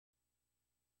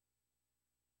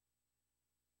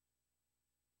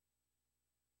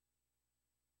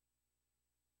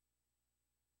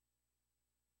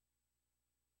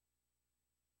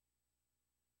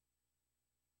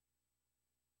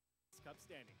Cup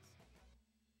standings.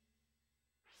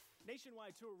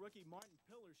 Nationwide Tour rookie Martin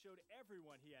Pillar showed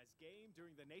everyone he has game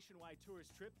during the Nationwide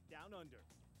Tour's trip down under.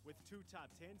 With 2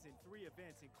 top 10s in 3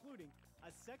 events, including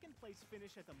a second-place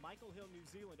finish at the Michael Hill New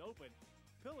Zealand Open,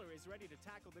 Pillar is ready to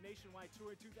tackle the Nationwide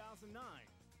Tour in 2009.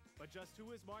 But just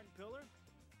who is Martin Pillar?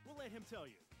 We'll let him tell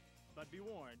you. But be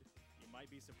warned, you might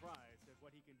be surprised at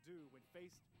what he can do when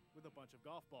faced with a bunch of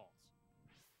golf balls.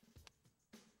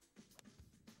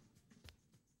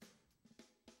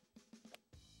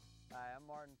 Hi, I'm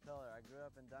Martin Pillar. I grew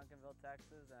up in Duncanville,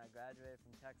 Texas, and I graduated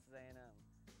from Texas A&M.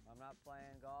 When I'm not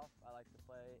playing golf, I like to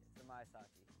play some ice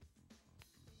hockey.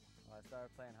 Well, I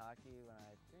started playing hockey when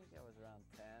I think I was around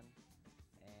 10,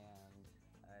 and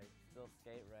I still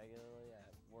skate regularly. I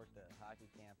worked at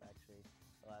hockey camp actually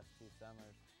the last 2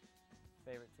 summers.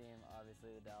 Favorite team,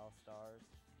 obviously the Dallas Stars.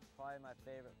 Probably my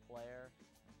favorite player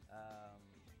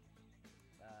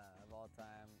of all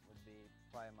time would be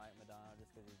probably Mike Madonna,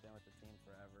 just because he's been with the team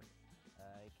forever.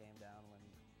 He came down when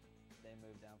they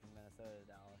moved down from Minnesota to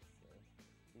Dallas, so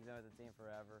he's been with the team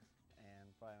forever and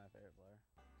probably my favorite player.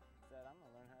 He said, I'm going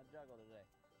to learn how to juggle today.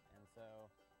 And so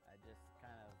I just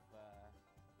kind of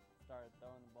started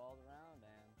throwing the balls around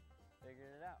and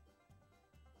figured it out.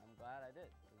 I'm glad I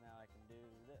did, because now I can do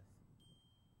this.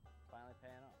 Finally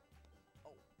paying off.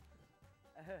 Oh!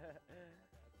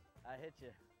 I hit you.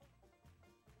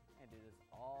 I do this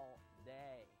all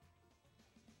day.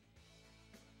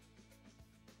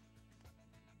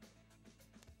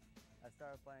 I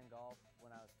started playing golf when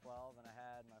I was 12, and I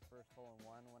had my first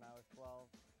hole-in-one when I was 12.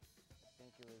 I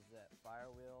think it was at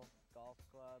Firewheel Golf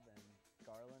Club in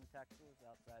Garland, Texas,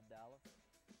 outside Dallas.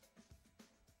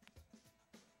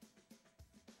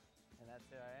 And that's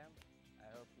who I am. I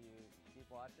hope you keep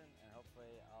watching, and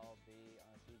hopefully I'll be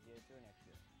on a